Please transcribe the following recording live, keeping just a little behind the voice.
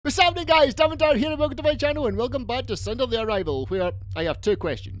What's happening, guys? Diamondire here and welcome to my channel and welcome back to Slender the Arrival, where I have two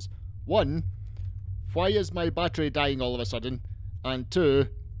questions. One, why is my battery dying all of a sudden? And two,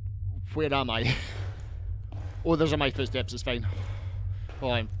 where am I? Oh, those are my footsteps, it's fine.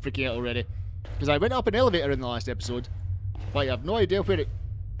 Oh, I'm freaking out already. Because I went up an elevator in the last episode, but I have no idea where it...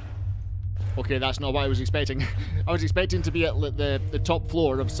 Okay, that's not what I was expecting. I was expecting to be at the top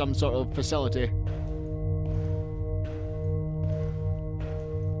floor of some sort of facility.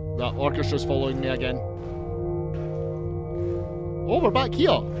 That orchestra's following me again. Oh, we're back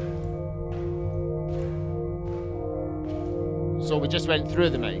here. So we just went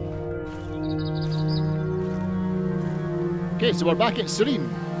through the mine. Okay, so we're back at Serene.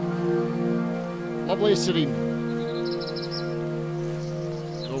 Lovely Serene.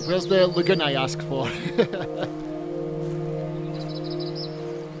 So where's the lagoon I asked for?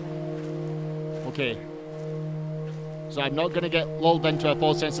 Okay. So I'm not going to get lulled into a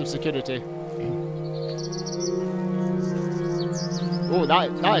false sense of security. Oh,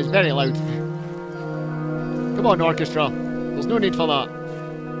 that is very loud. Come on, orchestra. There's no need for that.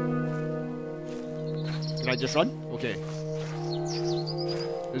 Can I just run? Okay.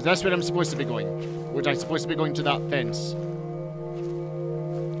 Is this where I'm supposed to be going? Or am I supposed to be going to that fence?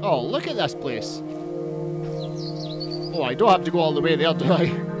 Oh, look at this place. Oh, I don't have to go all the way there, do I?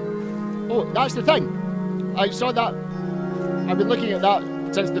 Oh, that's the thing. I saw that. I've been looking at that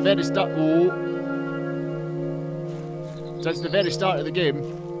since the very start. Oh. Since the very start of the game.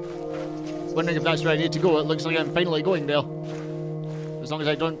 Wondering if that's where I need to go. It looks like I'm finally going there. As long as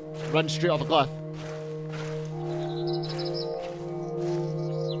I don't run straight off a cliff.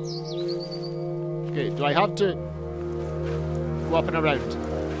 Okay, do I have to go up and around?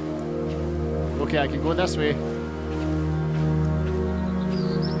 Okay, I can go this way.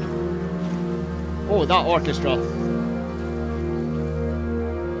 Oh, that orchestra.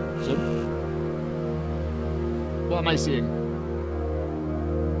 So, what am I seeing?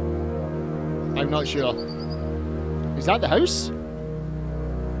 I'm not sure. Is that the house?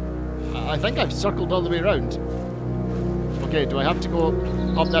 I think I've circled all the way around. Okay, do I have to go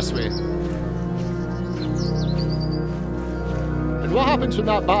up this way? And what happens when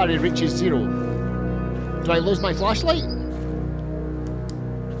that battery reaches 0? Do I lose my flashlight?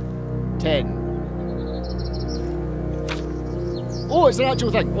 10. Oh, it's an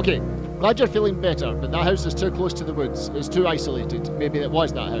actual thing. Okay, glad you're feeling better, but that house is too close to the woods. It's too isolated. Maybe it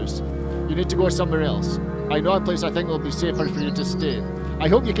was that house. You need to go somewhere else. I know a place I think will be safer for you to stay. I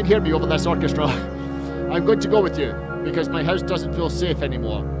hope you can hear me over this orchestra. I'm going to go with you, because my house doesn't feel safe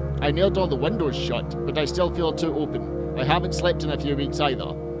anymore. I nailed all the windows shut, but I still feel too open. I haven't slept in a few weeks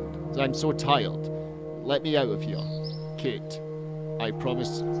either. I'm so tired. Let me out of here. Kate. I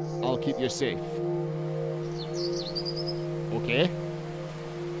promise I'll keep you safe. Okay.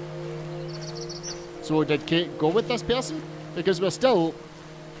 So did Kate go with this person? Because we're still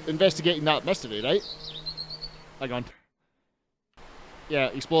investigating that mystery, right? Hang on. Yeah,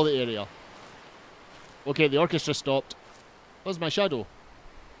 explore the area. Okay, the orchestra stopped. Where's my shadow?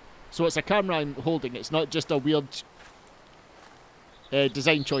 So it's a camera I'm holding. It's not just a weird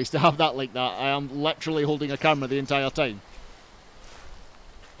design choice to have that like that. I am literally holding a camera the entire time.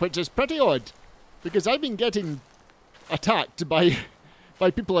 Which is pretty odd. Because I've been getting attacked by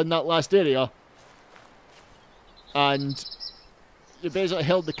people in that last area, and you basically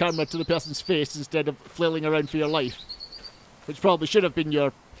held the camera to the person's face instead of flailing around for your life, which probably should have been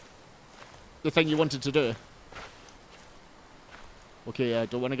the thing you wanted to do. Okay, I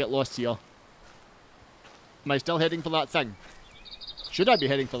don't want to get lost here. Am I still heading for that thing? Should I be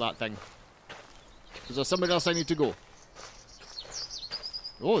heading for that thing? Is there somewhere else I need to go?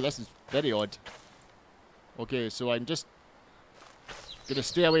 Oh, this is very odd. Okay, so I'm just going to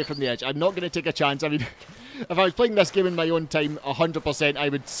stay away from the edge. I'm not going to take a chance. I mean, if I was playing this game in my own time, 100% I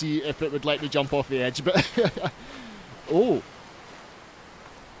would see if it would let me jump off the edge, but... Oh.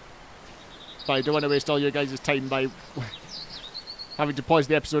 But I don't want to waste all your guys' time by having to pause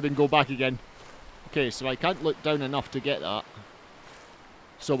the episode and go back again. Okay, so I can't look down enough to get that.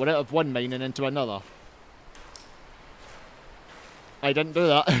 So we're out of one mine and into another. I didn't do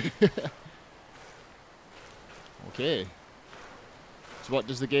that. Okay. So what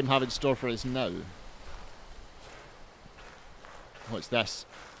does the game have in store for us now? What's this?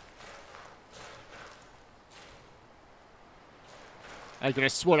 I could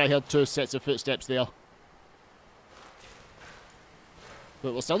have sworn I heard 2 sets of footsteps there.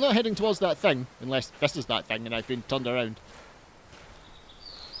 But we're still not heading towards that thing, unless this is that thing and I've been turned around.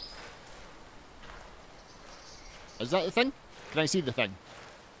 Is that the thing? Can I see the thing?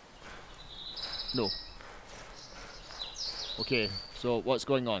 No. Okay, So, what's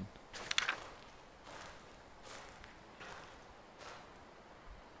going on?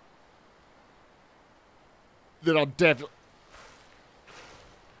 There are definitely...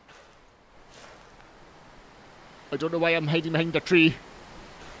 I don't know why I'm hiding behind a tree.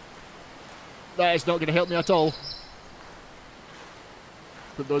 That is not going to help me at all.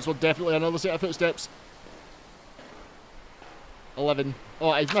 But those were definitely another set of footsteps. 11.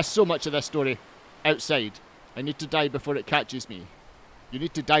 Oh, I've missed so much of this story. Outside. I need to die before it catches me. You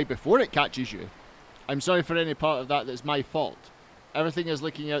need to die before it catches you? I'm sorry for any part of that that's my fault. Everything is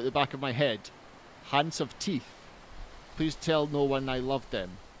looking out the back of my head. Hands of teeth. Please tell no one I love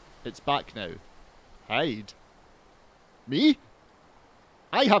them. It's back now. Hide? Me?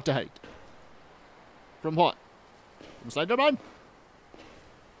 I have to hide. From what? From Slenderman?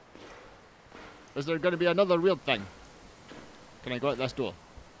 Is there going to be another weird thing? Can I go out this door?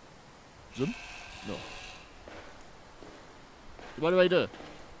 Zoom? No. What do?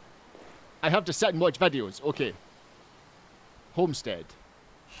 I have to sit and watch videos. Okay. Homestead.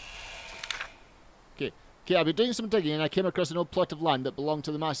 Okay. Okay, I've been doing some digging and I came across an old plot of land that belonged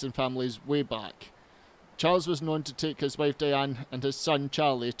to the Masson families way back. Charles was known to take his wife Diane and his son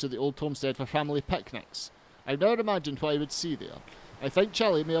Charlie to the old homestead for family picnics. I've never imagined what I would see there. I think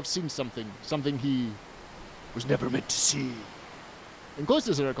Charlie may have seen something he was never meant to see. Enclosed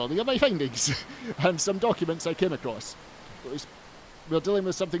is a recording of my findings and some documents I came across. We're dealing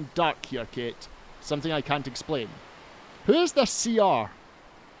with something dark here, Kate. Something I can't explain. Who is this CR?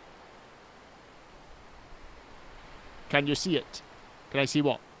 Can you see it? Can I see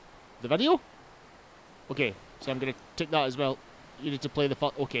what? The video? Okay, so I'm going to take that as well. You need to play the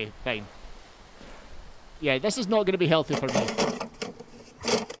okay, fine. Yeah, this is not going to be healthy for me.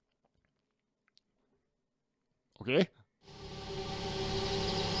 Okay.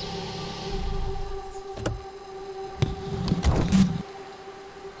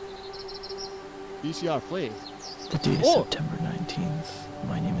 VCR play. The date is September 19th.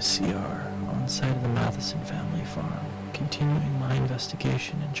 My name is CR, on site of the Matheson family farm, continuing my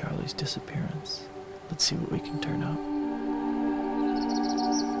investigation in Charlie's disappearance. Let's see what we can turn up.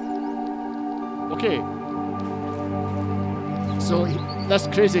 Okay. So, this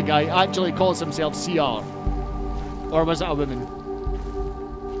crazy guy actually calls himself CR. Or was it a woman?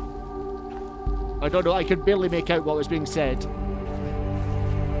 I don't know, I could barely make out what was being said.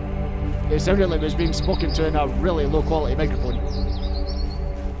 It sounded like it was being spoken to in a really low quality microphone.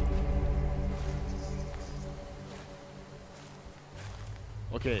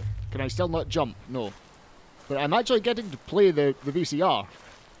 Okay, can I still not jump? No. But I'm actually getting to play the VCR.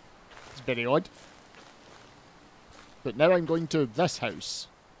 It's very odd. But now I'm going to this house.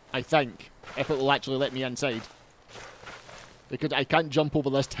 I think. If it will actually let me inside. Because I can't jump over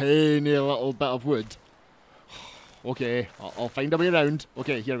this tiny little bit of wood. Okay, I'll find a way around.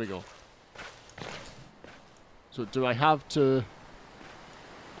 Okay, here we go. So do I have to...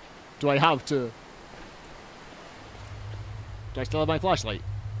 Do I still have my flashlight?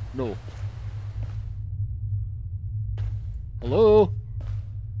 No. Hello?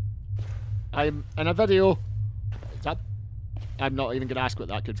 I'm in a video. Is that... I'm not even going to ask what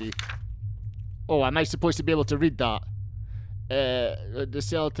that could be. Oh, am I supposed to be able to read that? The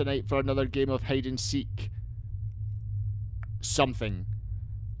cell tonight for another game of hide and seek. Something.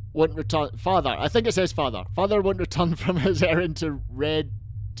 Won't return. Father. I think it says father. Father won't return from his errand to Red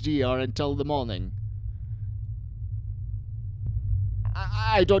Deer until the morning.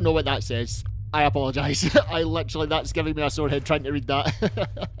 I don't know what that says. I apologise. That's giving me a sore head trying to read that.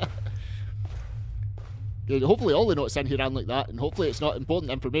 Hopefully all the notes in here aren't like that, and hopefully it's not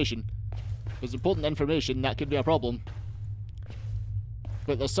important information. If it's important information, that could be a problem.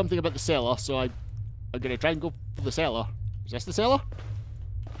 But there's something about the cellar, so I'm going to try and go for the cellar. Is this the cellar?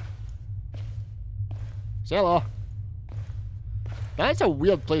 Cellar. That's a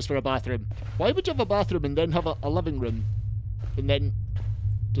weird place for a bathroom. Why would you have a bathroom and then have a living room? And then...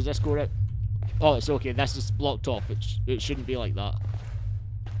 Does this go right? Oh, it's okay. This is blocked off. It shouldn't be like that.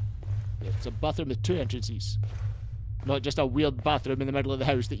 It's a bathroom with 2 entrances. Not just a weird bathroom in the middle of the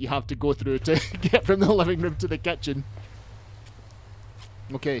house that you have to go through to get from the living room to the kitchen.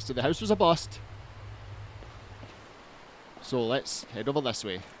 Okay, so the house was a bust. So let's head over this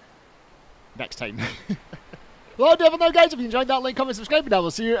way. Next time. Well, Devil now, guys. If you enjoyed that, like, comment, subscribe, and I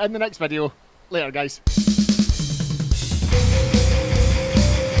will see you in the next video. Later, guys.